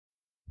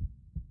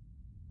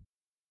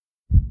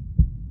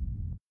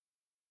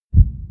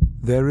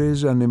There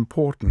is an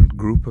important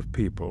group of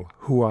people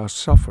who are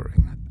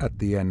suffering at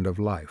the end of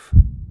life.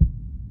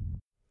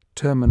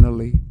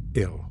 Terminally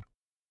ill.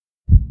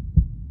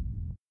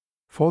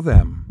 For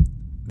them,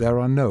 there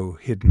are no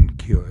hidden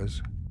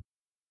cures,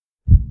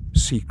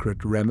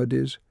 secret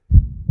remedies,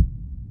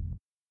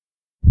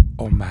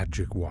 or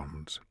magic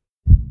wands.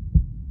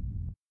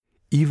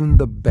 Even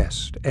the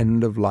best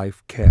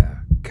end-of-life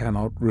care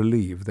cannot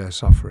relieve their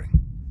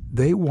suffering.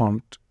 They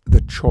want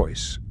the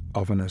choice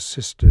of an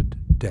assisted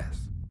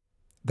death.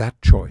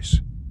 That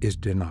choice is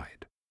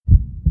denied.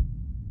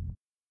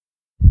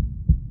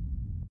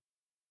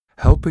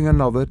 Helping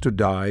another to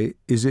die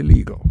is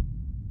illegal,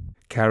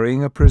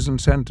 carrying a prison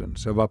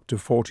sentence of up to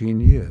 14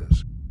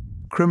 years,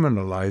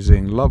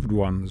 criminalizing loved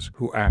ones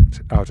who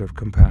act out of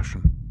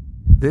compassion.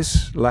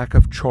 This lack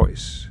of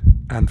choice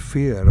and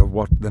fear of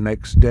what the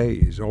next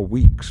days or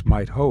weeks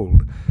might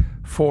hold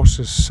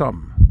forces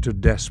some to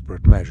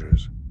desperate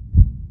measures.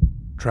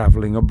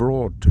 Traveling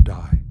abroad to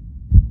die,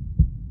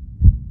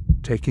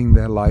 taking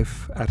their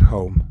life at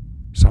home,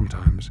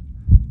 sometimes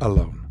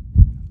alone,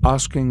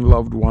 asking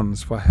loved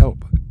ones for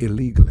help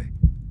illegally.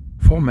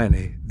 For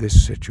many,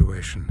 this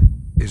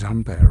situation is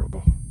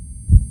unbearable.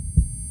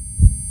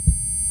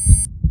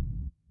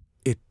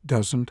 It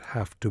doesn't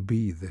have to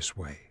be this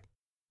way.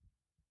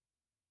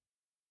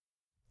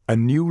 A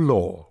new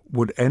law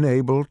would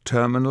enable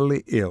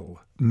terminally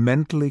ill,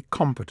 mentally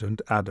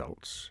competent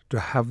adults to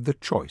have the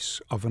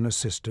choice of an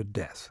assisted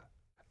death.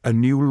 A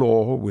new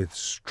law with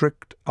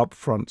strict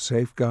upfront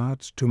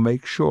safeguards to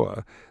make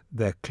sure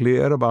they're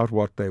clear about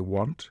what they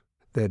want,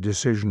 their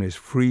decision is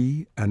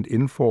free and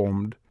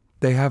informed,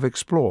 they have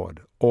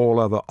explored all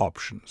other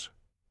options.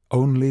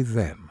 Only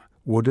then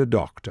would a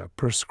doctor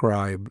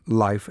prescribe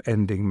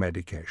life-ending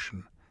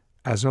medication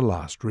as a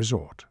last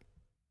resort.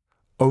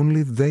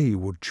 Only they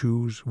would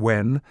choose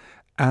when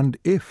and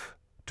if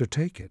to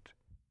take it.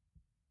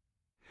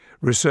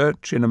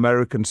 Research in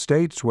American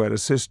states where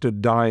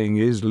assisted dying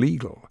is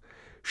legal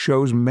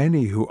shows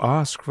many who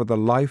ask for the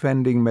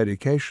life-ending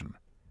medication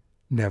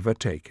never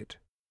take it.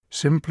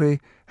 Simply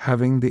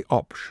having the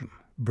option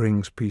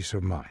brings peace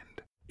of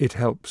mind. It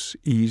helps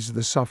ease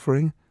the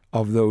suffering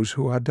of those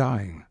who are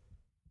dying.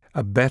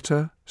 A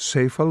better,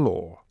 safer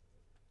law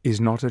is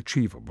not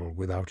achievable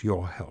without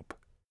your help.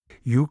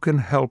 You can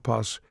help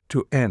us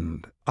to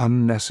end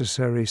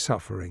unnecessary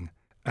suffering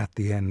at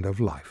the end of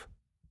life.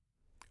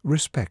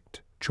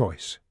 Respect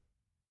choice.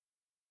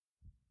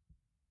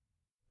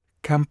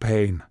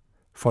 Campaign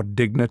for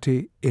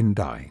dignity in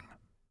dying.